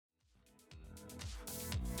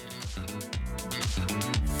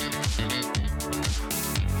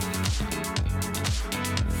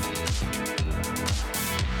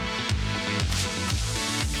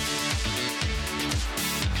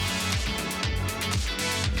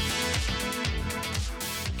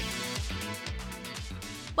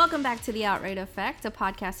Welcome back to The Outright Effect, a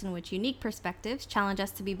podcast in which unique perspectives challenge us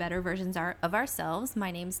to be better versions of ourselves. My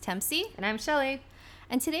name's Tempsy. And I'm Shelly.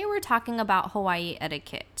 And today we're talking about Hawaii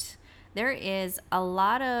etiquette. There is a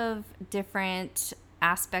lot of different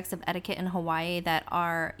aspects of etiquette in Hawaii that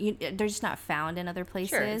they're just not found in other places.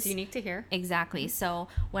 Sure, it's unique to here. Exactly. So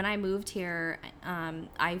when I moved here,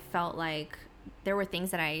 I felt like there were things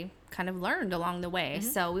that I kind of learned along the way. Mm-hmm.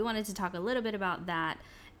 So we wanted to talk a little bit about that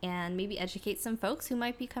and maybe educate some folks who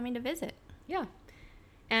might be coming to visit. Yeah.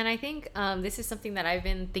 And I think this is something that I've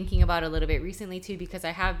been thinking about a little bit recently too, because I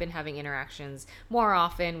have been having interactions more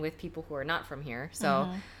often with people who are not from here. So,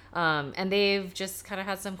 and they've just kind of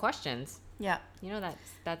had some questions. Yeah.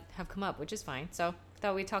 That have come up, which is fine. So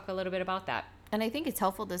thought we'd talk a little bit about that. And I think it's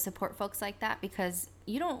helpful to support folks like that because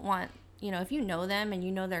you don't want, if you know them and you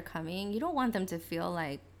know they're coming, you don't want them to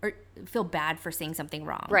feel bad for saying something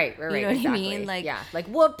wrong. Right. You know what exactly. I mean? Like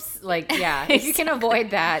whoops. If you can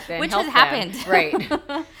avoid that, then which help has happened. Them.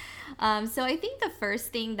 Right. So I think the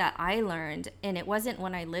first thing that I learned, and it wasn't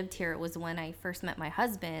when I lived here, it was when I first met my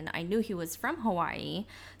husband. I knew he was from Hawaii.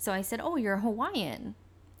 So I said, "Oh, you're Hawaiian."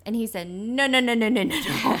 And he said, no. And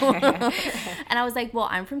I was like, well,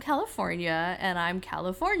 I'm from California and I'm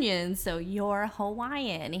Californian, so you're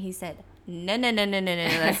Hawaiian. And he said, no,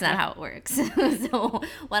 that's not how it works. So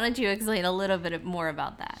why don't you explain a little bit more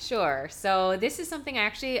about that? Sure. So this is something I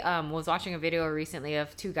actually was watching a video recently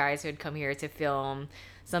of two guys who had come here to film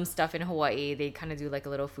some stuff in Hawaii. They kind of do like a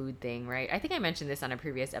little food thing, right? I think I mentioned this on a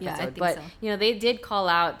previous episode. Yeah, I think but so. They did call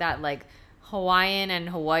out that like Hawaiian and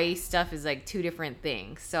Hawaii stuff is like two different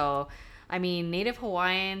things. So I mean, Native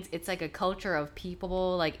Hawaiians, it's like a culture of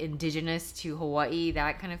people like indigenous to Hawaii,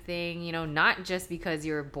 that kind of thing, not just because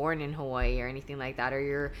you're born in Hawaii or anything like that, or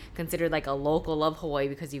you're considered like a local of Hawaii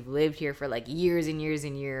because you've lived here for like years and years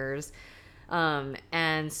and years.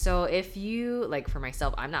 And so if you, like for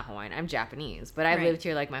myself, I'm not Hawaiian, I'm Japanese, but I've lived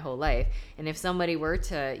here like my whole life. And if somebody were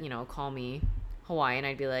to, call me Hawaiian,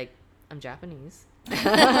 I'd be like, I'm Japanese.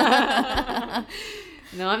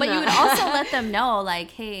 No, I'm not. You would also let them know,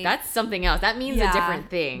 like, hey, that's something else. That means a different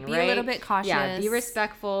thing, be right? Be a little bit cautious. Yeah, be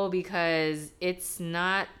respectful because it's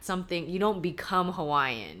not something, you don't become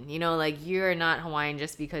Hawaiian. You're not Hawaiian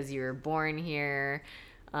just because you were born here.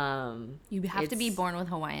 You have to be born with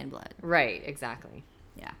Hawaiian blood. Right, exactly.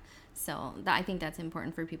 Yeah. So I think that's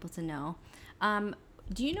important for people to know.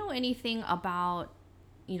 Do you know anything about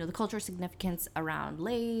the cultural significance around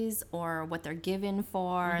leis or what they're given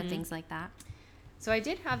for, things like that? So I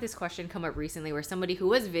did have this question come up recently where somebody who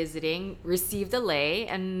was visiting received a lei,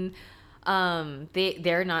 and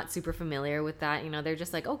they're not super familiar with that. They're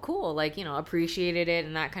just like, oh, cool, like, appreciated it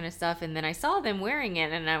and that kind of stuff. And then I saw them wearing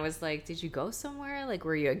it and I was like, did you go somewhere? Like,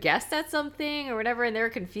 were you a guest at something or whatever? And they were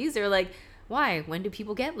confused. They were like, why? When do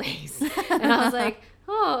people get leis? And I was like,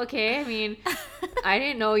 oh, okay. I mean, I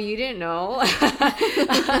didn't know you didn't know.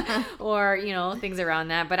 Or, things around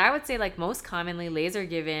that. But I would say like most commonly leis are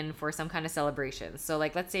given for some kind of celebration. So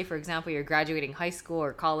like, let's say, for example, you're graduating high school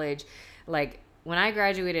or college. Like when I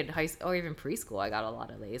graduated high school or even preschool, I got a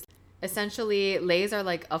lot of leis. Essentially, leis are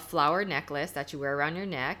like a flower necklace that you wear around your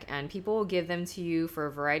neck, and people will give them to you for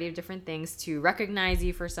a variety of different things to recognize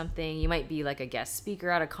you for something. You might be like a guest speaker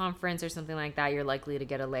at a conference or something like that. You're likely to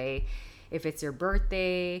get a lei. If it's your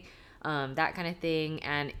birthday, that kind of thing.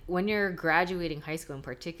 And when you're graduating high school in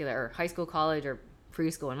particular, or high school, college, or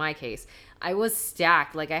preschool in my case, I was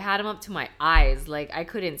stacked. Like I had them up to my eyes. Like I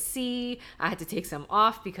couldn't see. I had to take some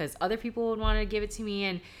off because other people would want to give it to me.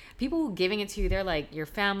 And people giving it to you, they're like your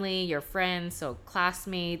family, your friends, so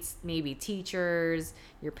classmates, maybe teachers,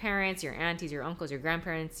 your parents, your aunties, your uncles, your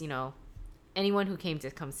grandparents, anyone who came to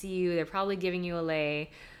come see you, they're probably giving you a lei.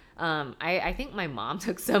 I think my mom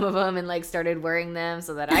took some of them and like started wearing them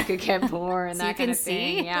so that I could get more and so that kind of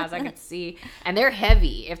see? thing. Yeah, so I could see. And they're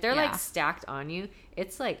heavy. If they're like stacked on you,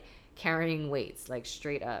 it's like carrying weights, like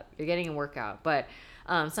straight up. You're getting a workout. But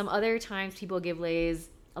some other times people give leis,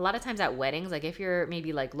 a lot of times at weddings, like if you're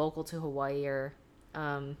maybe like local to Hawaii or,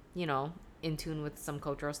 in tune with some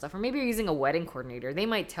cultural stuff, or maybe you're using a wedding coordinator, they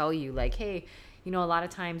might tell you like, hey, a lot of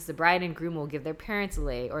times the bride and groom will give their parents a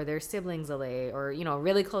lei or their siblings a lei or,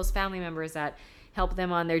 really close family members that help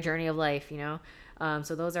them on their journey of life,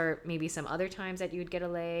 So those are maybe some other times that you would get a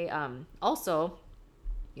lei. Also,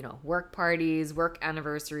 work parties, work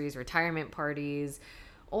anniversaries, retirement parties,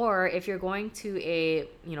 or if you're going to a,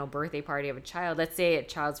 birthday party of a child, let's say a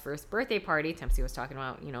child's first birthday party, Tempsy was talking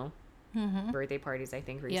about, birthday parties, I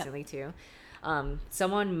think recently too.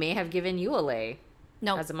 Someone may have given you a lei.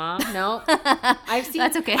 No. As a mom? No. I've seen.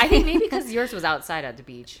 That's okay. I think maybe because yours was outside at the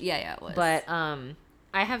beach. Yeah, it was. But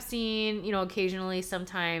I have seen, occasionally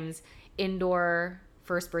sometimes indoor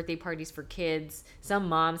first birthday parties for kids. Some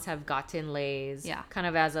moms have gotten lays. Yeah. Kind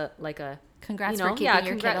of as a Congrats for keeping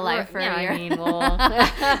your kid alive for a year. I mean, well,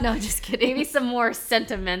 no, just kidding. Maybe some more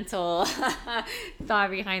sentimental thought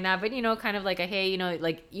behind that, but kind of like a, hey,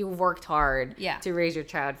 like you worked hard to raise your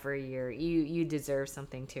child for a year. You deserve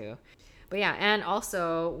something too. But yeah, and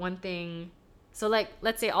also one thing. So like,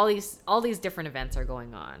 let's say all these different events are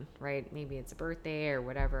going on, right? Maybe it's a birthday or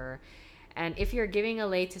whatever. And if you're giving a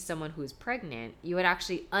lei to someone who's pregnant, you would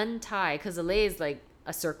actually untie, because a lei is like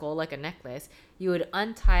a circle, like a necklace. You would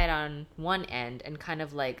untie it on one end and kind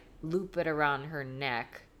of like loop it around her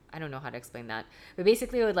neck. I don't know how to explain that, but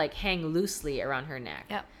basically it would like hang loosely around her neck.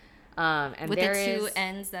 Yep. And with the two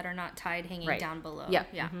ends that are not tied hanging down below. Yeah.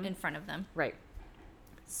 Yeah. In front of them. Right.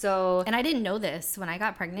 So. And I didn't know this when I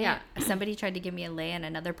got pregnant. Yeah. Somebody tried to give me a lei, and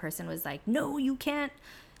another person was like, "No, you can't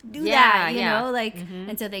do that." You know, like,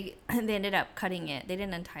 and so they ended up cutting it. They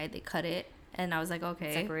didn't untie it; they cut it. And I was like,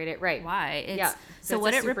 okay. Separate it, right. Why? It's, so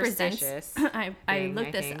what it represents, I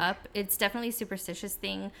looked this up. It's definitely a superstitious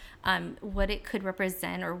thing. What it could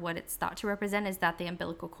represent, or what it's thought to represent, is that the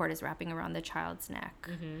umbilical cord is wrapping around the child's neck.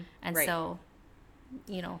 And so,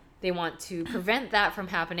 they want to prevent that from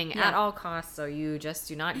happening at all costs. So you just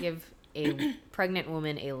do not give a pregnant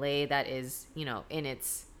woman a lei that is, in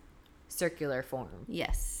its circular form.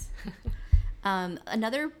 Yes.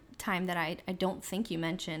 Another time that I don't think you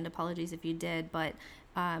mentioned, apologies if you did, but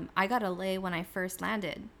I got a lei when I first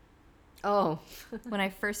landed. Oh. When I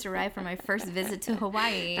first arrived for my first visit to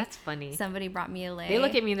Hawaii. That's funny. Somebody brought me a lei. They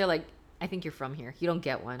look at me and they're like, I think you're from here. You don't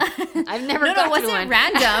get one. I've never gotten one. No, it wasn't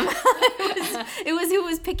random. it was who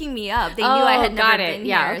was picking me up. They knew I had never been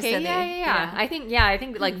here. Okay. So I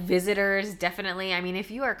think like visitors, definitely. I mean,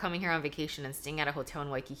 if you are coming here on vacation and staying at a hotel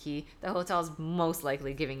in Waikiki, the hotel's most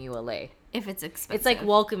likely giving you a lei. If it's expensive. It's like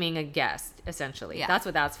welcoming a guest, essentially. Yeah. That's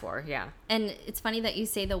what that's for, yeah. And it's funny that you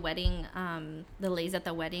say the wedding, the leis at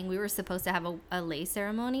the wedding. We were supposed to have a lei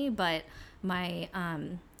ceremony, but my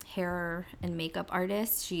hair and makeup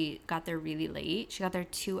artist, she got there really late. She got there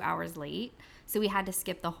 2 hours late. So we had to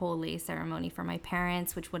skip the whole lei ceremony for my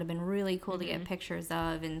parents, which would have been really cool to get pictures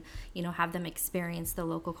of and, have them experience the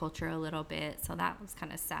local culture a little bit. So that was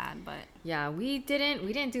kind of sad, but yeah, we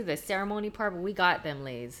didn't do the ceremony part, but we got them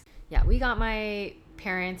leis. Yeah, we got my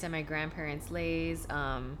parents and my grandparents leis,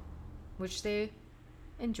 which they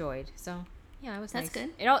enjoyed. So yeah, it was nice. That's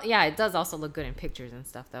good. It does also look good in pictures and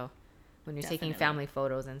stuff though, when you're taking family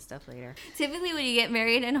photos and stuff later. Typically when you get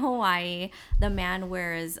married in Hawaii, the man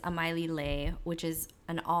wears a maili lei, which is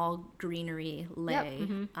an all greenery lei.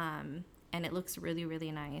 Yep. And it looks really,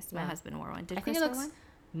 really nice. My husband wore one. Did Chris wear one?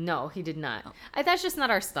 No, he did not. Oh. That's just not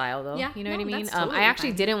our style, though. Yeah, you know what I mean? Totally I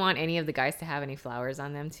actually didn't want any of the guys to have any flowers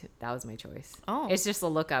on them. That was my choice. Oh. It's just the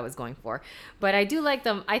look I was going for. But I do like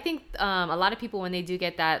them. I think a lot of people, when they do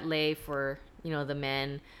get that lei for, the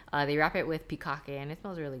men, they wrap it with pikake, and it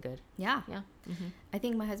smells really good. Yeah. Yeah. Mm-hmm. I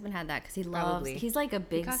think my husband had that because he loves, he's like a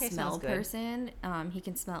big pikake smell person. He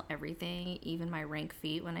can smell everything, even my rank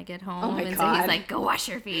feet when I get home. Oh my and God. So he's like, go wash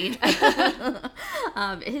your feet.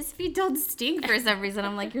 His feet don't stink for some reason.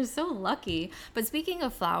 I'm like, you're so lucky. But speaking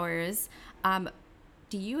of flowers,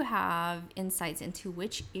 do you have insights into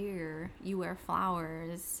which ear you wear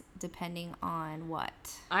flowers depending on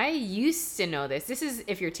what? I used to know this. This is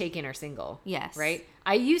if you're taken or single. Yes. Right?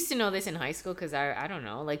 I used to know this in high school because I don't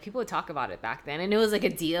know, like people would talk about it back then and it was like a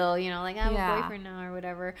deal, like I have a boyfriend now or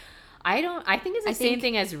whatever. I think it's the same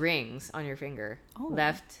thing as rings on your finger. Oh.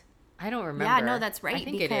 Left. I don't remember. Yeah, no, that's right. I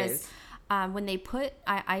think it is. When they put,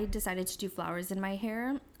 I decided to do flowers in my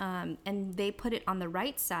hair, and they put it on the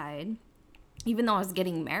right side, even though I was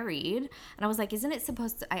getting married. And I was like, isn't it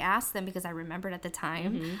supposed to, I asked them because I remembered at the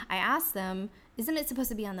time, I asked them, isn't it supposed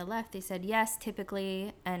to be on the left? They said, yes,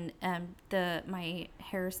 typically. And my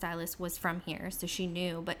hairstylist was from here, so she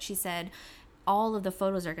knew, but she said, all of the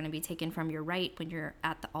photos are going to be taken from your right when you're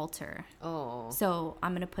at the altar. Oh. So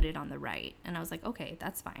I'm going to put it on the right. And I was like, okay,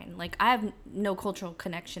 that's fine. Like, I have no cultural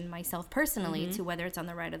connection myself personally to whether it's on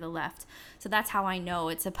the right or the left. So that's how I know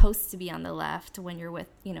it's supposed to be on the left when you're with,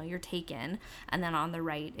 you're taken, and then on the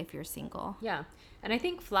right if you're single. Yeah. And I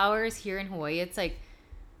think flowers here in Hawaii, it's like,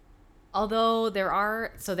 although there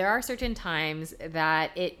are certain times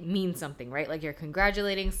that it means something, right? Like you're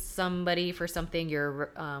congratulating somebody for something,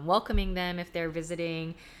 you're welcoming them if they're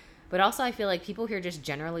visiting. But also I feel like people here just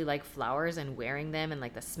generally like flowers and wearing them and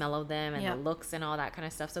like the smell of them and the looks and all that kind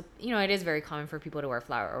of stuff. So, it is very common for people to wear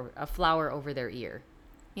a flower over their ear.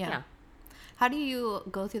 Yeah. How do you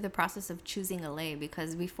go through the process of choosing a lei?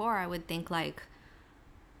 Because before I would think like,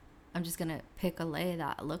 I'm just gonna pick a lei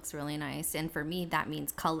that looks really nice, and for me that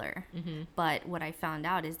means color. But what I found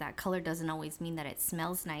out is that color doesn't always mean that it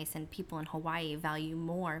smells nice, and people in Hawaii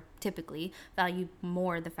typically value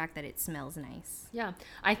more the fact that it smells nice. Yeah.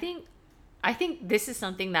 I think this is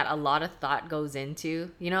something that a lot of thought goes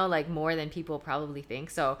into, like more than people probably think.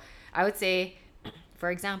 So I would say,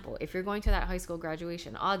 for example, if you're going to that high school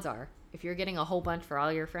graduation, odds are, if you're getting a whole bunch for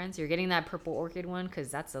all your friends, you're getting that purple orchid one because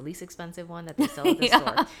that's the least expensive one that they sell at the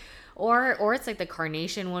store. Or it's like the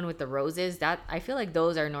carnation one with the roses. That I feel like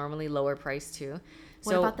those are normally lower priced too.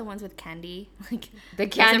 What about the ones with candy? Like the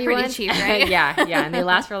candy pretty ones, cheap, right? yeah, and they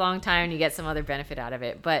last for a long time, and you get some other benefit out of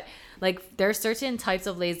it. But like there are certain types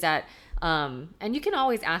of leis that, and you can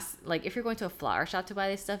always ask, like if you're going to a flower shop to buy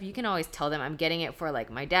this stuff, you can always tell them I'm getting it for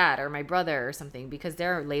like my dad or my brother or something, because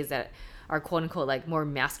there are leis that are quote unquote like more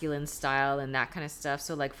masculine style and that kind of stuff.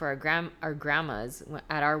 So like for our grandmas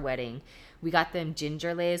at our wedding, we got them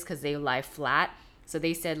ginger leis because they lie flat. So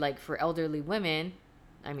they said like for elderly women,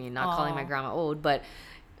 I mean, not calling my grandma old, but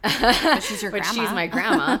she's your but grandma. she's my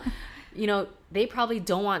grandma. They probably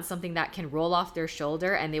don't want something that can roll off their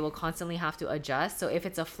shoulder and they will constantly have to adjust. So if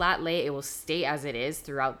it's a flat lei, it will stay as it is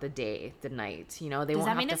throughout the day, the night. They Does won't that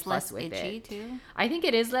have mean to it's fuss less with itchy it. too? I think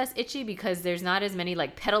it is less itchy because there's not as many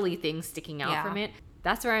like petally things sticking out from it.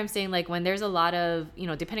 That's where I'm saying, like, when there's a lot of,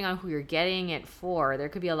 depending on who you're getting it for, there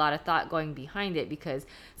could be a lot of thought going behind it, because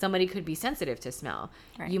somebody could be sensitive to smell.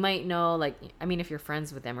 Right. You might know, like, I mean, if you're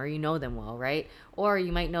friends with them or you know them well, right? Or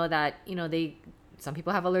you might know that, some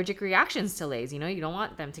people have allergic reactions to leis. You don't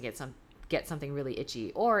want them to get something really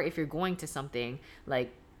itchy. Or if you're going to something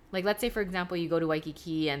like let's say, for example, you go to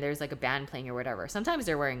Waikiki and there's like a band playing or whatever. Sometimes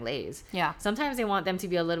they're wearing leis. Yeah. Sometimes they want them to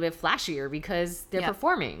be a little bit flashier because they're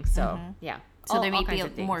performing. So, yeah. So they may all be kinds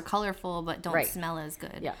of things. more colorful, but don't smell as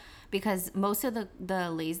good. Yeah. Because most of the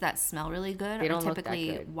leis that smell really good are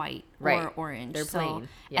typically white or orange. They're plain.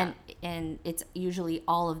 Yeah. And it's usually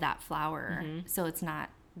all of that flower. So it's not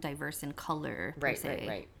diverse in color per se.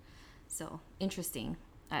 Right. So interesting.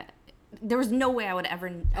 There was no way I would ever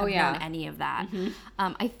have known any of that.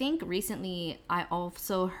 I think recently I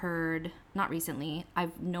also heard, not recently,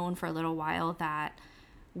 I've known for a little while that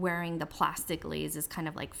wearing the plastic leis is kind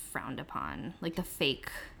of like frowned upon, like the fake.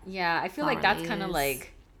 Yeah, I feel flower like that's leis. kind of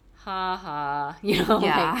like, ha,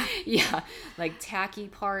 like tacky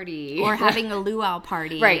party. Or having a luau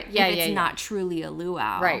party. Right, yeah, if it's not truly a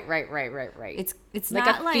luau. Right. It's like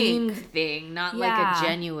not a like themed thing, not like a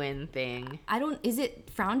genuine thing. Is it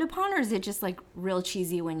frowned upon, or is it just like real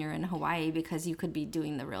cheesy when you're in Hawaii because you could be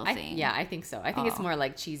doing the real thing? Yeah, I think so. I think it's more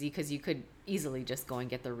like cheesy because you could easily just go and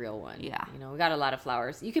get the real one. Yeah. We got a lot of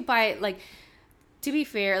flowers. You could buy, like, to be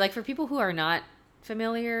fair, like for people who are not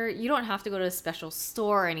familiar, you don't have to go to a special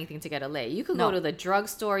store or anything to get a lei. You could go to the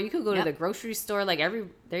drugstore, you could go to the grocery store, like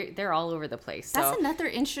they're all over the place. That's another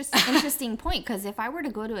interesting point, because if I were to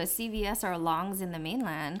go to a CVS or a Long's in the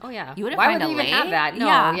mainland, you wouldn't find a lei. Why would they even have that? No,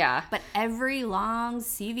 yeah. But every Long's,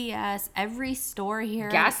 CVS, every store here,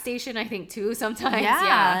 gas station, I think too sometimes.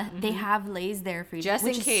 They have leis there for you, just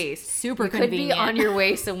in case. Super convenient. Could be on your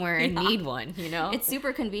way somewhere and need one. It's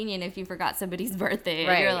super convenient if you forgot somebody's birthday.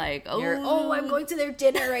 Right. You're like, I'm going to their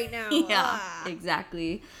dinner right now.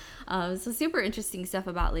 Exactly. So super interesting stuff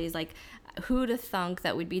about leis. Like, who'd have thunk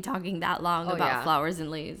that we'd be talking that long about flowers and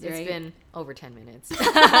leis, right? It's been over 10 minutes.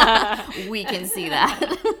 We can see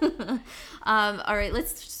that. All right,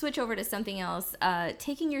 let's switch over to something else.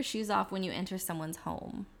 Taking your shoes off when you enter someone's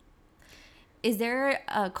home. Is there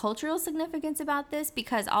a cultural significance about this?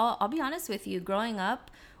 Because I'll be honest with you, growing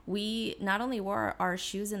up, we not only wore our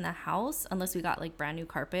shoes in the house unless we got like brand new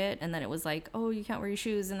carpet, and then it was like, oh, you can't wear your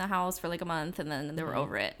shoes in the house for like a month, and then they were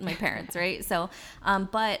over it, my parents, right? So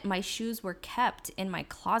but my shoes were kept in my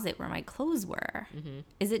closet where my clothes were.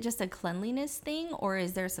 Is it just a cleanliness thing, or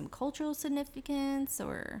is there some cultural significance?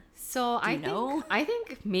 Or so I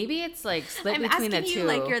think maybe it's like split between the two. I'm asking you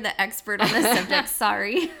like you're the expert on this subject.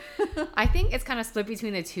 Sorry. I think it's kind of split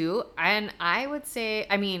between the two, and I would say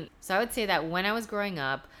that when I was growing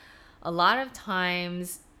up, a lot of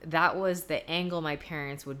times that was the angle my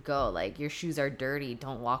parents would go, like, your shoes are dirty,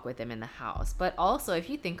 don't walk with them in the house. But also, if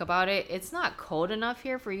you think about it, it's not cold enough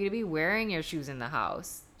here for you to be wearing your shoes in the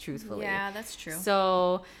house, truthfully. Yeah, that's true.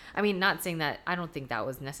 So, I mean, not saying that, I don't think that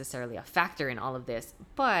was necessarily a factor in all of this,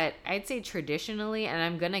 but I'd say traditionally, and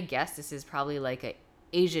I'm gonna guess this is probably like a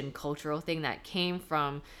Asian cultural thing that came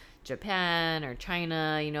from Japan or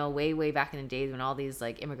China, way back in the days when all these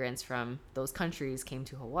like immigrants from those countries came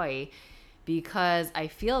to Hawaii, because I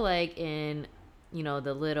feel like in,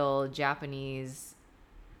 the little Japanese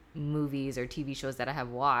movies or TV shows that I have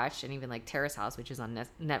watched, and even like Terrace House, which is on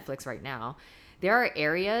Netflix right now, there are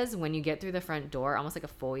areas when you get through the front door, almost like a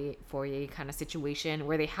foyer kind of situation,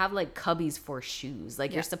 where they have like cubbies for shoes.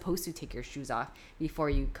 Like you're supposed to take your shoes off before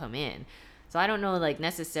you come in. So I don't know like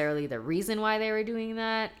necessarily the reason why they were doing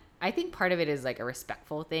that. I think part of it is like a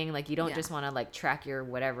respectful thing. Like you don't just want to like track your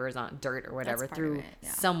whatever is on dirt or whatever through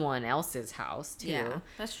someone else's house too. Yeah,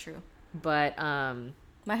 that's true. But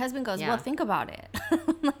my husband goes, well, think about it.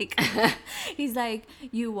 Like, he's like,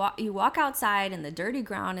 you walk outside in the dirty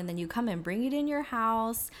ground, and then you come and bring it in your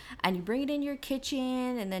house, and you bring it in your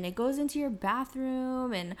kitchen, and then it goes into your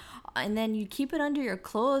bathroom, and then you keep it under your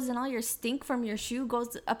clothes, and all your stink from your shoe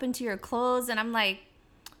goes up into your clothes. And I'm like,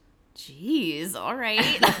 jeez, all right.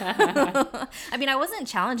 I mean, I wasn't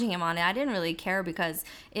challenging him on it. I didn't really care because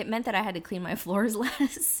it meant that I had to clean my floors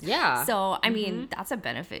less. Yeah. So, I mean, that's a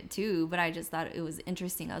benefit too, but I just thought it was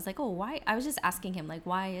interesting. I was like, oh, why? I was just asking him, like,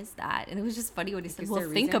 why is that? And it was just funny when he said, well,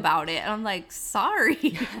 think about it. And I'm like,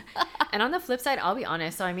 sorry. And on the flip side, I'll be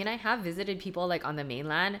honest. So, I mean, I have visited people like on the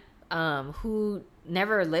mainland who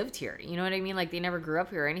never lived here. You know what I mean? Like, they never grew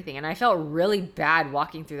up here or anything. And I felt really bad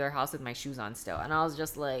walking through their house with my shoes on still. And I was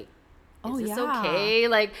just like, is this okay?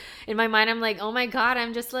 Like in my mind, I'm like, oh my God,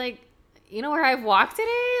 I'm just like, you know where I've walked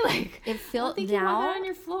today? Like it feels now on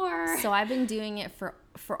your floor. So I've been doing it for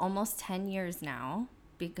almost 10 years now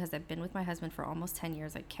because I've been with my husband for almost 10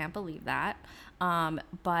 years. I can't believe that.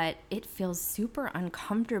 But it feels super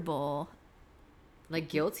uncomfortable. Like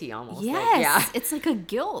guilty almost. Yes. Like, yeah. It's like a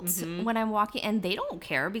guilt when I'm walking, and they don't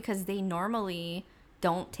care because they normally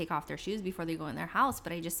don't take off their shoes before they go in their house.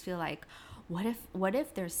 But I just feel like, what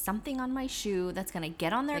if there's something on my shoe that's gonna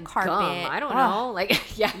get on their like carpet? Gum. I don't know.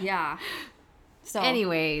 Like yeah. So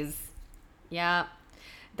anyways, yeah,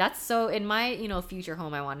 that's so in my future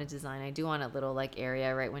home I want to design. I do want a little like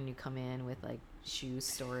area right when you come in with like shoe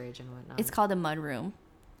storage and whatnot. It's called a mud room.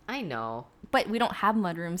 I know. But we don't have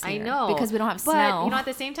mudrooms here. I know. Because we don't have snow. But, at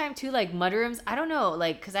the same time, too, like, mudrooms, I don't know,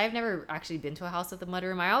 like, because I've never actually been to a house with a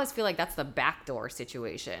mudroom. I always feel like that's the back door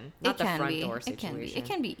situation, not the front door situation. It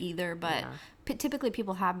can be either, but typically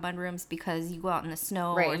people have mudrooms because you go out in the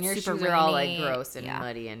snow right, or and your super shoes rainy. are all, like, gross and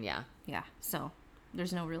muddy and, Yeah, so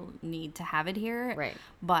there's no real need to have it here. Right.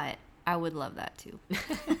 But I would love that, too.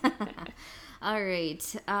 All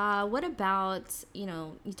right. What about,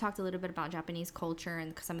 you talked a little bit about Japanese culture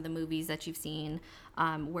and some of the movies that you've seen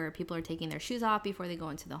where people are taking their shoes off before they go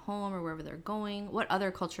into the home or wherever they're going. What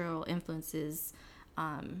other cultural influences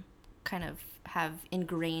kind of have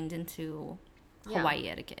ingrained into Hawaii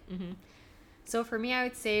etiquette? Mm-hmm. So for me, I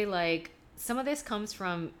would say, like, some of this comes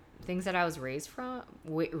from things that I was raised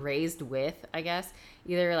with, I guess,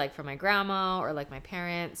 either, like, from my grandma or, like, my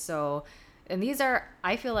parents. So... And these are,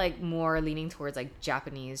 I feel like, more leaning towards, like,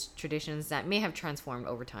 Japanese traditions that may have transformed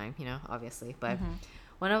over time, obviously. But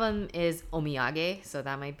one of them is omiyage. So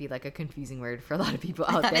that might be, like, a confusing word for a lot of people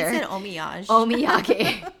out there. I said omiyage.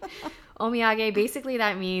 Omiyage. Omiyage, basically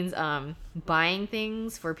that means buying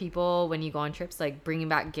things for people when you go on trips, like bringing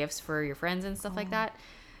back gifts for your friends and stuff like that.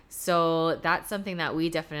 So that's something that we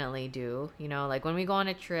definitely do. Like when we go on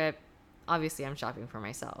a trip, obviously I'm shopping for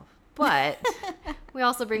myself. But we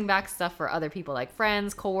also bring back stuff for other people, like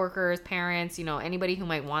friends, coworkers, parents, anybody who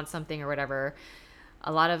might want something or whatever.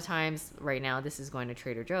 A lot of times right now, this is going to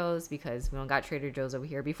Trader Joe's because we don't got Trader Joe's over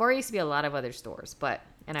here. Before, it used to be a lot of other stores,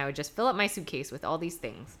 and I would just fill up my suitcase with all these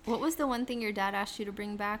things. What was the one thing your dad asked you to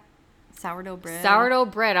bring back? Sourdough bread. Sourdough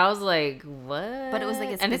bread. I was like, what? But it was like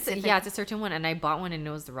a specific... And it's a certain one, and I bought one and it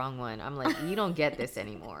was the wrong one. I'm like, you don't get this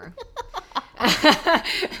anymore.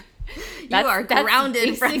 You are grounded.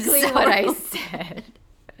 That's basically what I said.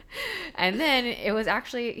 And then it was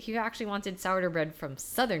he actually wanted sourdough bread from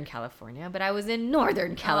Southern California, but I was in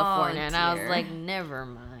Northern California, and I was like, never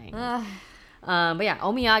mind. But yeah,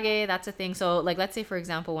 omiyage, that's a thing. So like, let's say for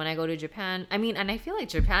example, when I go to Japan, and I feel like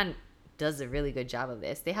Japan does a really good job of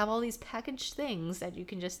this. They have all these packaged things that you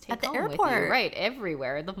can just take at the home airport. with you, right?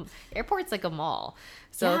 Everywhere. The airport's like a mall.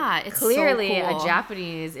 So yeah, it's clearly so cool. A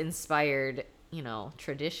Japanese inspired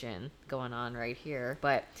tradition going on right here.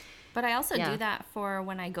 But I also do that for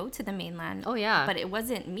when I go to the mainland. Oh, yeah. But it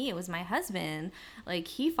wasn't me. It was my husband. Like,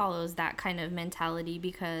 he follows that kind of mentality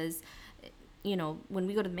because, when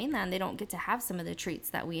we go to the mainland, they don't get to have some of the treats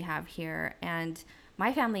that we have here. And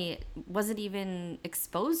my family wasn't even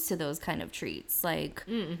exposed to those kind of treats. Like,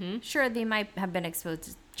 sure, they might have been exposed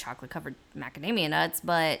to chocolate-covered macadamia nuts,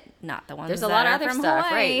 but not the ones There's that a lot of are other from stuff,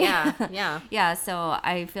 Hawaii. right? Yeah. Yeah, so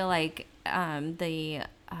I feel like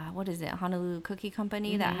what is it, Honolulu Cookie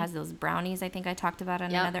Company that has those brownies I think I talked about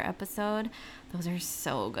in another episode. Those are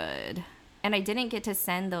so good. And I didn't get to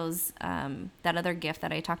send those that other gift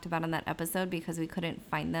that I talked about on that episode because we couldn't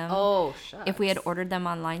find them. Oh, shucks. If we had ordered them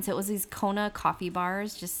online. So it was these Kona coffee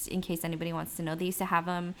bars, just in case anybody wants to know. They used to have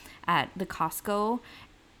them at the Costco.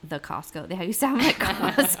 They used to have them at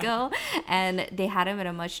Costco, and they had them at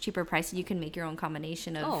a much cheaper price. And you can make your own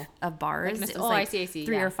combination of bars. Like it was like I see.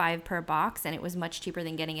 3 yeah. or 5 per box, and it was much cheaper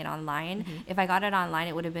than getting it online. Mm-hmm. If I got it online,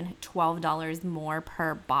 it would have been $12 more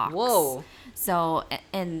per box. Whoa. So,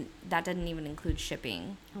 and that didn't even include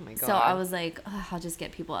shipping. Oh my God. So I was like, I'll just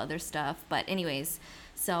get people other stuff. But anyways,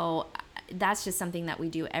 so that's just something that we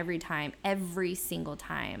do every single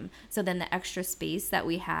time. So then the extra space that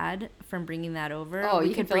we had from bringing that over, we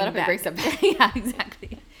you could can fill it bring up back. and bring some back. Yeah,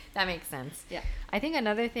 exactly. That makes sense. Yeah. I think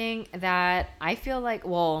another thing that I feel like,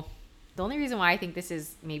 well, the only reason why I think this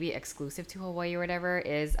is maybe exclusive to Hawaii or whatever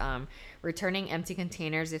is returning empty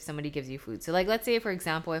containers if somebody gives you food. So like, let's say, for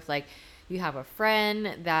example, if like you have a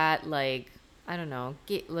friend that like, I don't know,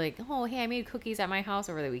 get like, oh, hey, I made cookies at my house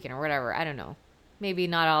over the weekend or whatever. I don't know. Maybe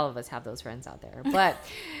not all of us have those friends out there, but,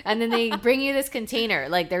 and then they bring you this container,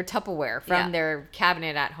 like their Tupperware from their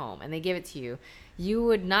cabinet at home, and they give it to you. You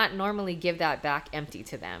would not normally give that back empty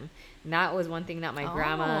to them. And that was one thing that my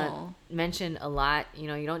grandma mentioned a lot. You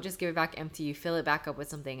know, you don't just give it back empty. You fill it back up with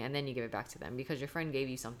something, and then you give it back to them because your friend gave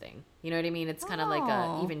you something. You know what I mean? It's kind of like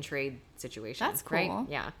a even trade situation. That's cool. Right?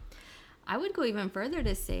 Yeah. I would go even further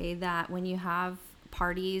to say that when you have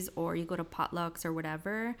parties or you go to potlucks or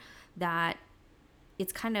whatever, that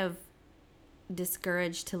it's kind of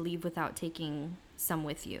discouraged to leave without taking some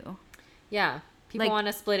with you. Yeah. People want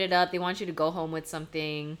to split it up. They want you to go home with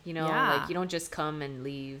something, you know, like you don't just come and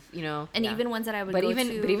leave, you know. And even ones that I would But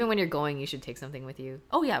even when you're going, you should take something with you.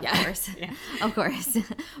 Oh, yeah, of course. Of course.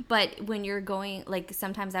 But when you're going, like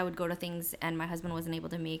sometimes I would go to things and my husband wasn't able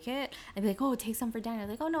to make it. I'd be like, oh, take some for Daniel.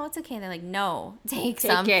 Like, oh, no, it's okay. And they're like, no, take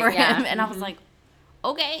some for him. And I was like,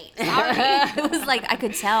 okay, sorry. It was like I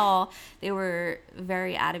could tell they were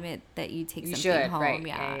very adamant that you take something home. Right.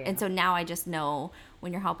 Yeah. And so now I just know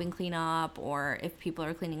when you're helping clean up or if people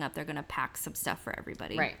are cleaning up, they're going to pack some stuff for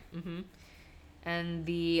everybody. Right. And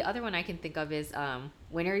the other one I can think of is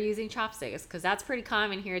when you're using chopsticks, because that's pretty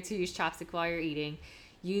common here to use chopstick while you're eating.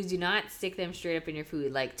 You do not stick them straight up in your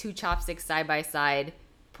food, like 2 chopsticks side by side,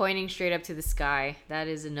 pointing straight up to the sky. That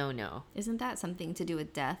is a no-no. Isn't that something to do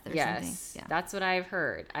with death or something? Yes, that's what I've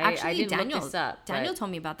heard. Actually, I didn't look this up. Daniel told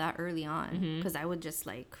me about that early on because I would just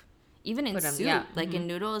like, even in soup, like in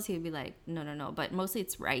noodles, he'd be like, no. But mostly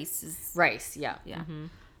it's rice. Rice, yeah.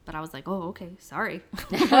 But I was like, oh, okay, sorry.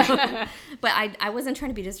 But I wasn't trying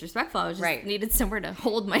to be disrespectful. I was just needed somewhere to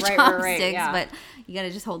hold my chopsticks. But you got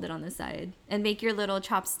to just hold it on the side and make your little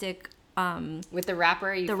chopstick. With the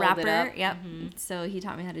wrapper, you fold it up. Yep. So he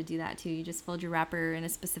taught me how to do that too. You just fold your wrapper in a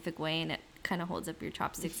specific way, and it kind of holds up your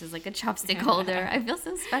chopsticks as like a chopstick holder. I feel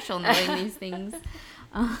so special knowing these things.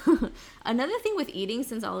 Another thing with eating,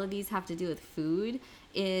 since all of these have to do with food,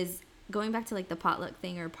 is going back to like the potluck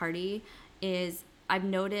thing or party. Is I've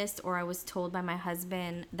noticed, or I was told by my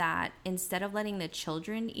husband, that instead of letting the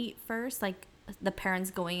children eat first, like the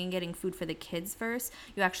parents going and getting food for the kids first,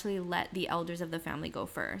 you actually let the elders of the family go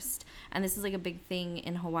first. And this is like a big thing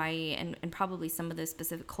in Hawaii and probably some of the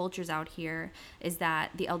specific cultures out here, is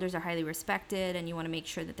that the elders are highly respected and you want to make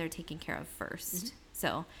sure that they're taken care of first.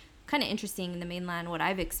 So kind of interesting in the mainland, what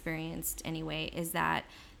I've experienced anyway, is that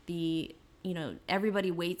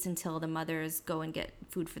everybody waits until the mothers go and get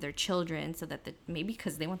food for their children so that maybe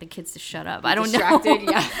because they want the kids to shut up. I don't know.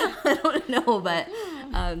 I don't know, but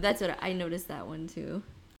that's what I noticed that one too.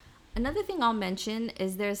 Another thing I'll mention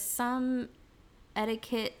is there's some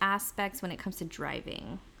etiquette aspects when it comes to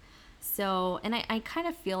driving. So, and I kind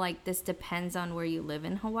of feel like this depends on where you live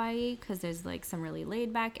in Hawaii, because there's like some really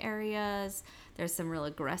laid back areas. There's some real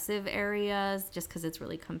aggressive areas just because it's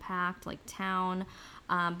really compact, like town.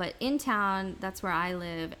 But in town, that's where I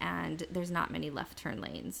live, and there's not many left turn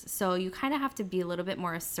lanes. So you kind of have to be a little bit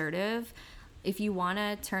more assertive. If you want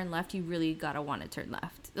to turn left, you really got to want to turn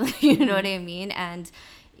left. You know what I mean? And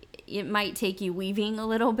it might take you weaving a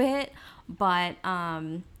little bit, but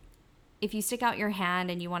if you stick out your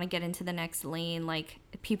hand and you want to get into the next lane, like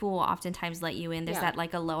people will oftentimes let you in. There's that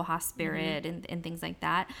like aloha spirit and things like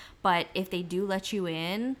that. But if they do let you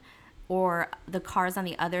in, or the cars on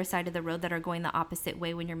the other side of the road that are going the opposite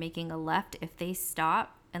way when you're making a left, if they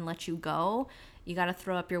stop and let you go, you got to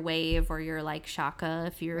throw up your wave or your like shaka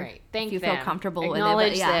if you feel comfortable with it.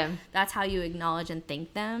 But yeah, that's how you acknowledge and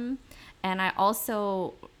thank them. And I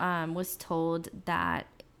also was told that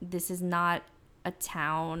this is not a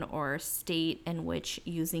town or state in which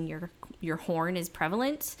using your horn is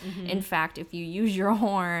prevalent. In fact, if you use your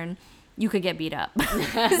horn, you could get beat up.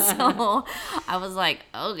 So I was like,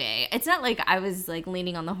 okay. It's not like I was like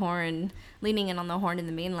leaning in on the horn in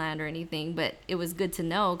the mainland or anything, but it was good to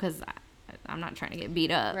know because I'm not trying to get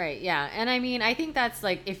beat up. Right, yeah. And I mean, I think that's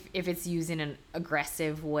like if it's used in an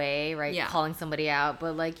aggressive way, right? Yeah. Calling somebody out.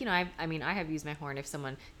 But like, I mean, I have used my horn if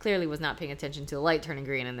someone clearly was not paying attention to the light turning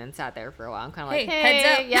green and then sat there for a while. I'm kind of like, hey,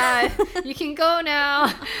 heads up. yeah, you can go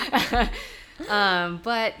now.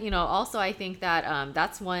 But, also I think that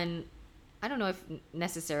that's one, I don't know if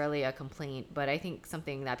necessarily a complaint, but I think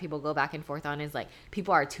something that people go back and forth on is like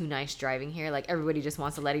people are too nice driving here. Like everybody just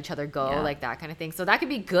wants to let each other go, like that kind of thing. So that could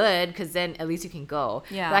be good because then at least you can go.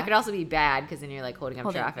 Yeah. But that could also be bad because then you're like holding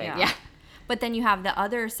up traffic. Yeah. But then you have the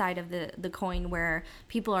other side of the coin where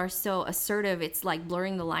people are so assertive, it's like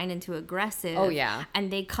blurring the line into aggressive. Oh, yeah.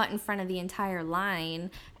 And they cut in front of the entire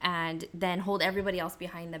line and then hold everybody else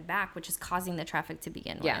behind the back, which is causing the traffic to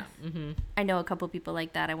begin with. Yeah. Mm-hmm. I know a couple people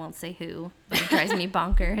like that. I won't say who, but it drives me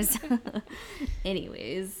bonkers.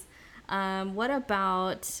 Anyways, what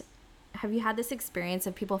about, have you had this experience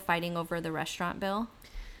of people fighting over the restaurant bill?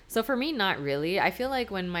 So for me, not really. I feel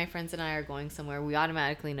like when my friends and I are going somewhere, we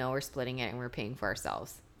automatically know we're splitting it and we're paying for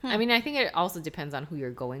ourselves. I mean, I think it also depends on who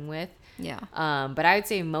you're going with. Yeah. But I would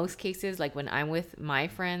say in most cases, like when I'm with my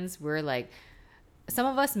friends, we're like, some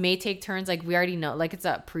of us may take turns. Like we already know, like it's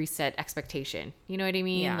a preset expectation. You know what I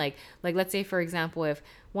mean? Yeah. Like let's say, for example, if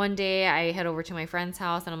one day I head over to my friend's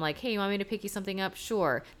house and I'm like, hey, you want me to pick you something up?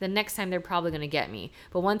 Sure. The next time they're probably going to get me.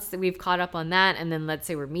 But once we've caught up on that, and then let's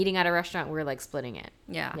say we're meeting at a restaurant, we're like splitting it.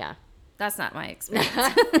 Yeah. Yeah. That's not my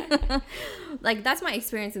experience. Like, that's my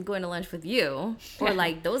experience with going to lunch with you or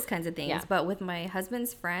like those kinds of things. Yeah. But with my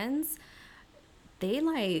husband's friends, they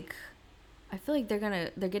like, I feel like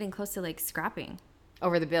they're getting close to like scrapping.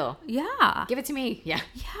 Over the bill. Yeah. Give it to me. Yeah.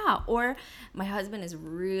 Yeah. Or my husband is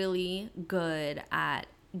really good at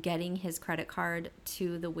getting his credit card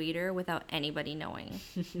to the waiter without anybody knowing.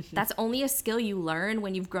 That's only a skill you learn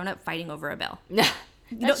when you've grown up fighting over a bill.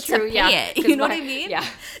 That's true. Pay Yeah. it. You know what I mean? Yeah.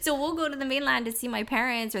 So we'll go to the mainland to see my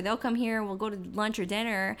parents, or they'll come here and we'll go to lunch or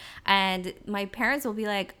dinner, and my parents will be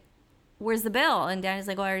like, where's the bill? And Danny's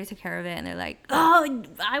like, oh, I already took care of it. And they're like, oh,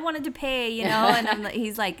 I wanted to pay, you know? And I'm like,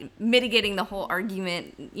 he's like mitigating the whole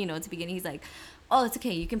argument, you know, at the beginning. He's like, oh, it's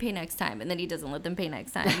okay, you can pay next time. And then he doesn't let them pay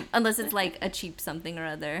next time unless it's like a cheap something or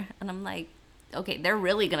other. And I'm like, okay, they're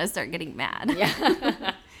really gonna start getting mad.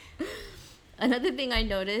 Yeah. Another thing I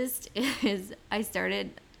noticed is I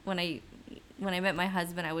started when I met my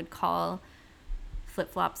husband, I would call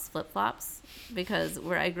flip-flops because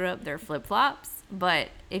where I grew up, they're flip-flops. But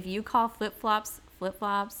if you call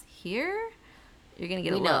flip-flops here, you're going to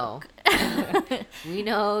get a look. We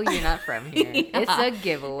know you're not from here. Yeah. It's a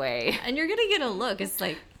giveaway. And you're going to get a look. It's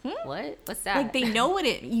like, What? What's that? Like,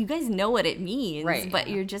 you guys know what it means. Right, But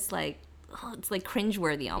yeah. you're just like, oh, it's like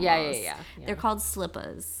cringeworthy almost. Yeah. They're called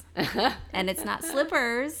slippas. And it's not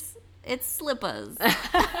slippers. It's slippas.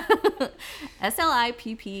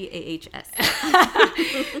 SLIPPAHS.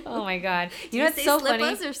 Oh my god! Do you know what's say so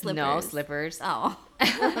slippas funny? or slippers? No, slippers. Oh.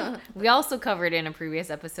 We also covered in a previous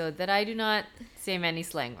episode that I do not say many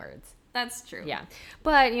slang words. That's true. Yeah,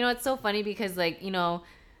 but it's so funny because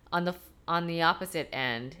on the opposite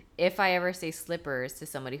end, if I ever say slippers to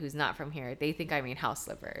somebody who's not from here, they think I mean house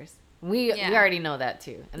slippers. We already know that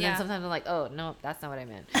too. And then sometimes I'm like, oh no, that's not what I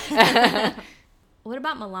meant. What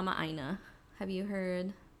about Malama Aina? Have you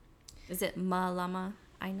heard? Is it Malama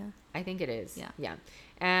Aina? I think it is. Yeah. Yeah.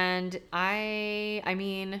 And I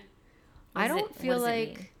mean, I don't feel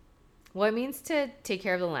like, well, it means to take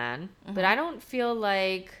care of the land, but I don't feel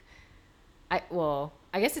like, I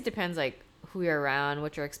guess it depends like who you're around,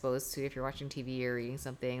 what you're exposed to, if you're watching TV or reading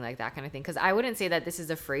something, like that kind of thing. Because I wouldn't say that this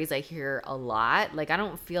is a phrase I hear a lot. Like, I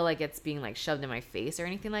don't feel like it's being like shoved in my face or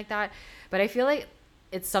anything like that. But I feel like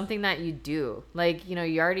it's something that you do. Like,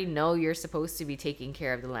 you already know you're supposed to be taking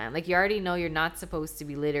care of the land. Like, you already know you're not supposed to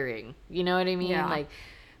be littering. You know what I mean? Yeah. Like,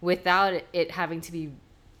 without it having to be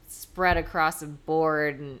spread across a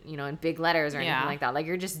board and, in big letters or anything like that. Like,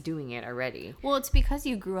 you're just doing it already. Well, it's because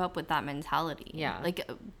you grew up with that mentality. Yeah.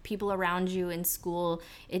 Like, people around you in school,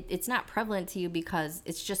 it's not prevalent to you because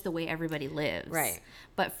it's just the way everybody lives. Right.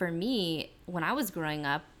 But for me, when I was growing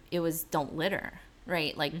up, it was don't litter,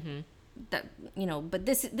 right? Like, that, but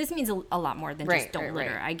this means a lot more than just don't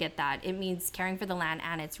litter. Right. I get that. It means caring for the land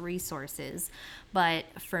and its resources. But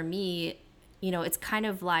for me, it's kind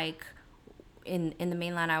of like in the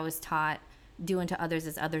mainland, I was taught do unto others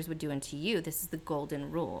as others would do unto you. This is the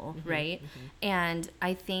golden rule, right? And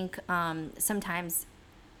I think sometimes,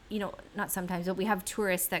 not sometimes, but we have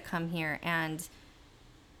tourists that come here, and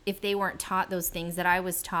if they weren't taught those things that I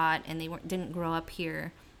was taught and they didn't grow up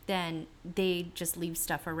here, then they just leave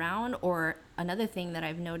stuff around. Or another thing that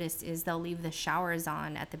I've noticed is they'll leave the showers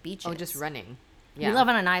on at the beaches. Oh, just running. We live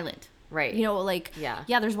on an island. Right. You know, like, yeah,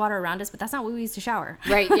 there's water around us, but that's not what we use to shower.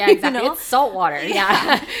 Right. Yeah, exactly. You know? It's salt water.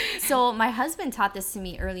 Yeah. So my husband taught this to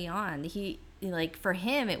me early on. He, like, for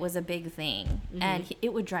him, it was a big thing. And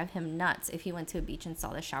it would drive him nuts if he went to a beach and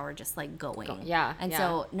saw the shower just, like, going. Yeah. And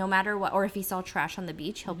so no matter what, or if he saw trash on the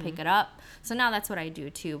beach, he'll pick it up. So now that's what I do,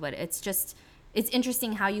 too. But it's just, it's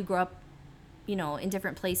interesting how you grow up, you know, in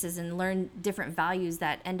different places and learn different values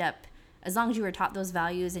that end up, as long as you were taught those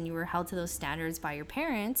values and you were held to those standards by your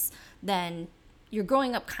parents, then you're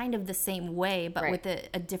growing up kind of the same way, but with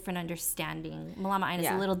a different understanding. Malama Aina is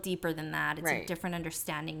a little deeper than that. It's a different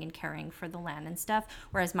understanding and caring for the land and stuff.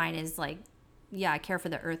 Whereas mine is like, yeah, I care for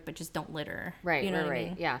the earth, but just don't litter. Right, you know right, what I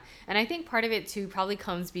mean? Yeah. And I think part of it too probably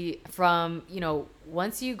comes from, you know,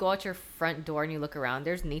 once you go out your front door and you look around,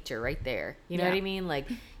 there's nature right there. You know what I mean? Like,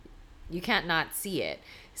 you can't not see it.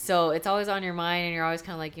 So it's always on your mind, and you're always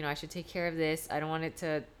kind of like, you know, I should take care of this. I don't want it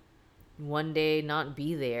to one day not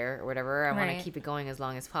be there or whatever. I want to keep it going as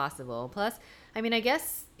long as possible. Plus, I mean, I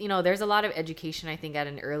guess, you know, there's a lot of education, I think, at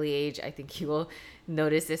an early age. I think you will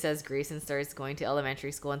notice this as Grayson starts going to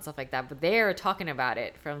elementary school and stuff like that. But they're talking about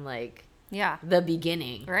it from, like, the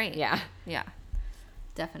beginning. Right. Yeah. Yeah.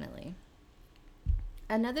 Definitely.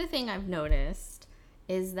 Another thing I've noticed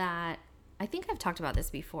is that, I think I've talked about this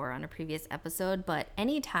before on a previous episode, but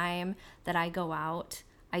anytime that I go out,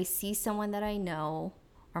 I see someone that I know,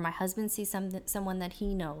 or my husband sees someone that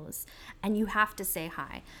he knows, and you have to say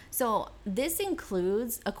hi. So this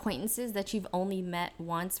includes acquaintances that you've only met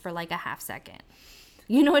once for like a half second.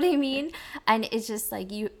 You know what I mean? And it's just like,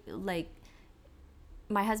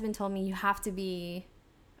 my husband told me, you have to be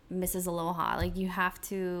Mrs. Aloha. Like, you have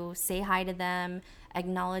to say hi to them,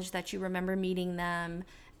 acknowledge that you remember meeting them,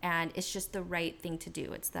 and it's just the right thing to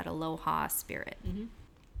do. It's that aloha spirit. Mm-hmm.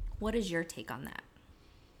 What is your take on that?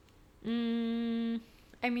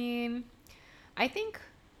 I mean, I think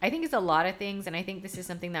it's a lot of things, and I think this is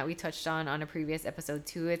something that we touched on a previous episode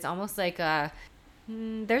too. It's almost like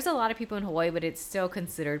there's a lot of people in Hawaii, but it's still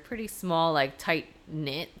considered pretty small, like tight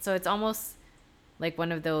knit. So it's almost like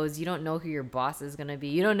one of those, you don't know who your boss is going to be.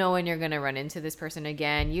 You don't know when you're going to run into this person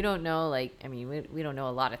again. You don't know, like, I mean, we don't know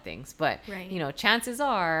a lot of things, but, you know, chances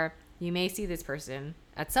are you may see this person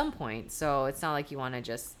at some point. So it's not like you want to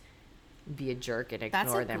just be a jerk and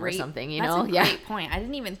ignore them or something, you know? That's a great point. I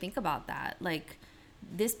didn't even think about that. Like,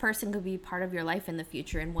 this person could be part of your life in the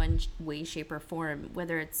future in one way, shape, or form,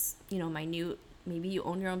 whether it's, you know, maybe you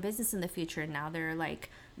own your own business in the future and now they're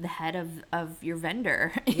like the head of your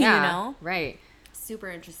vendor, you know? Right. Super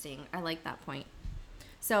interesting. I like that point.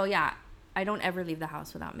 So yeah, I don't ever leave the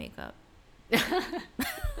house without makeup.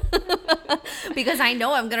 Because I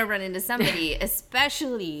know I'm gonna run into somebody,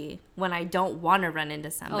 especially when I don't want to run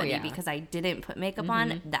into somebody because I didn't put makeup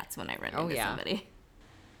on. That's when I run into somebody.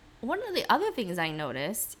 One of the other things I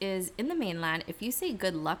noticed is in the mainland, if you say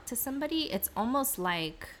good luck to somebody, it's almost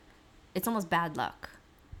bad luck,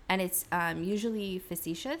 and it's usually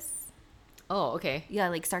facetious. Oh, okay. Yeah,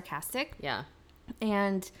 like sarcastic. Yeah.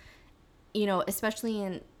 And, you know, especially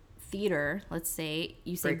in theater, let's say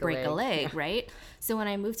you say break a leg, right? So when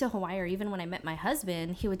I moved to Hawaii, or even when I met my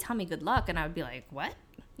husband, he would tell me good luck, and I would be like, what?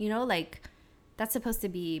 You know, like, that's supposed to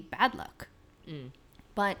be bad luck.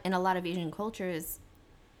 But in a lot of Asian cultures,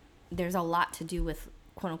 there's a lot to do with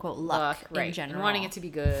quote unquote luck in general, and wanting it to be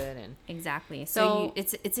good, and exactly. So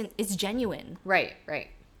it's genuine, right.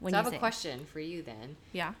 When so I have a question for you then.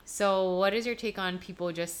 Yeah. So what is your take on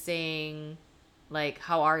people just saying, like,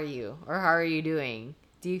 how are you, or how are you doing?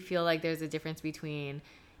 Do you feel like there's a difference between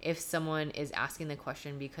if someone is asking the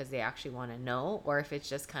question because they actually want to know, or if it's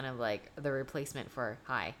just kind of like the replacement for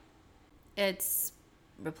hi? It's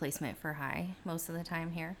replacement for hi most of the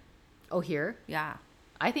time here. Oh, here? Yeah.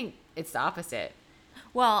 I think it's the opposite.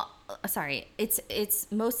 Well, sorry.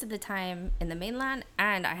 It's most of the time in the mainland,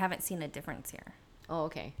 and I haven't seen a difference here. Oh,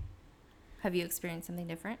 okay. Have you experienced something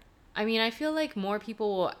different? I mean, I feel like more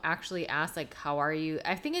people will actually ask, like, how are you?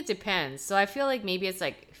 I think it depends. So I feel like maybe it's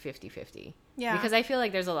like 50-50. Yeah. Because I feel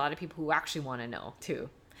like there's a lot of people who actually want to know, too.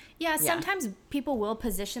 Yeah, sometimes people will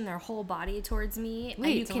position their whole body towards me.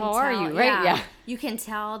 Wait, and you so can how tell, are you? Right, yeah. You can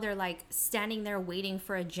tell they're, like, standing there waiting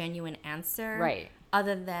for a genuine answer. Right.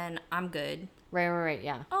 Other than, I'm good. Right,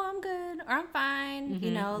 yeah. Oh, I'm good. Or I'm fine.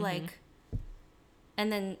 You know, like... And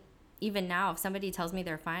then even now, if somebody tells me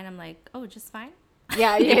they're fine, I'm like, oh, just fine?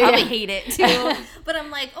 Yeah, they probably hate it too. But I'm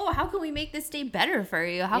like, oh, how can we make this day better for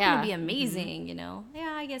you? How can it be amazing? You know?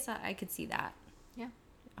 Yeah, I guess I could see that. Yeah.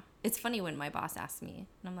 It's funny when my boss asks me,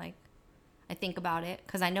 and I'm like, I think about it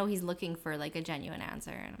because I know he's looking for like a genuine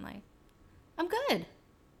answer. And I'm like, I'm good.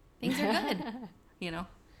 Things are good, you know?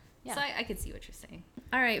 Yeah. So I could see what you're saying.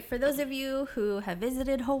 All right. For those of you who have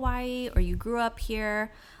visited Hawaii or you grew up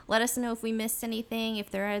here, let us know if we missed anything,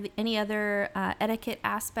 if there are any other etiquette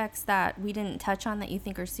aspects that we didn't touch on that you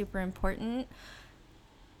think are super important.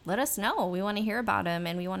 Let us know. We want to hear about them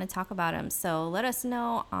and we want to talk about them. So let us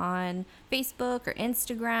know on Facebook or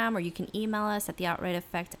Instagram, or you can email us at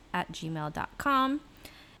theoutrighteffect@gmail.com.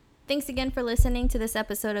 Thanks again for listening to this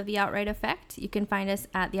episode of The Outright Effect. You can find us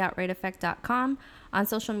at theoutrighteffect.com, on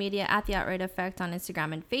social media at The Outright Effect on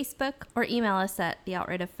Instagram and Facebook, or email us at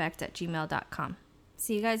theoutrighteffect@gmail.com.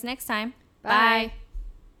 See you guys next time. Bye.